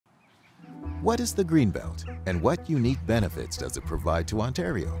What is the Greenbelt, and what unique benefits does it provide to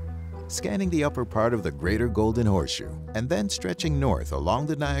Ontario? Scanning the upper part of the Greater Golden Horseshoe and then stretching north along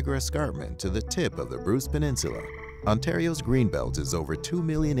the Niagara Escarpment to the tip of the Bruce Peninsula, Ontario's Greenbelt is over 2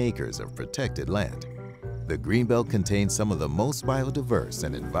 million acres of protected land. The Greenbelt contains some of the most biodiverse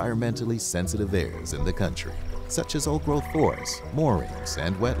and environmentally sensitive areas in the country, such as old-growth forests, moorings,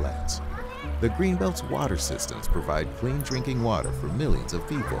 and wetlands. The Greenbelt's water systems provide clean drinking water for millions of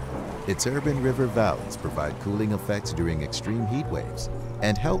people. Its urban river valleys provide cooling effects during extreme heat waves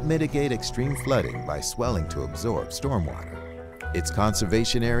and help mitigate extreme flooding by swelling to absorb stormwater. Its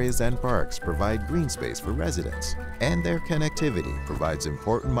conservation areas and parks provide green space for residents, and their connectivity provides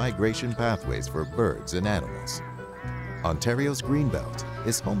important migration pathways for birds and animals. Ontario's Greenbelt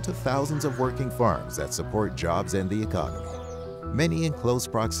is home to thousands of working farms that support jobs and the economy, many in close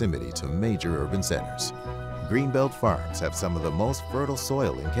proximity to major urban centers. Greenbelt farms have some of the most fertile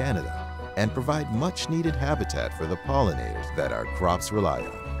soil in Canada and provide much-needed habitat for the pollinators that our crops rely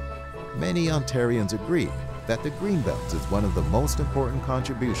on. Many Ontarians agree that the Greenbelt is one of the most important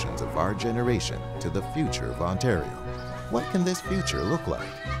contributions of our generation to the future of Ontario. What can this future look like?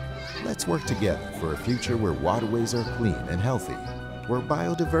 Let's work together for a future where waterways are clean and healthy, where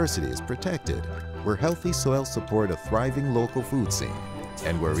biodiversity is protected, where healthy soils support a thriving local food scene,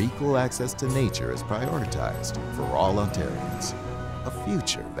 and where equal access to nature is prioritized for all Ontarians. A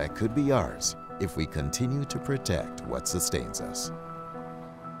future that could be ours if we continue to protect what sustains us.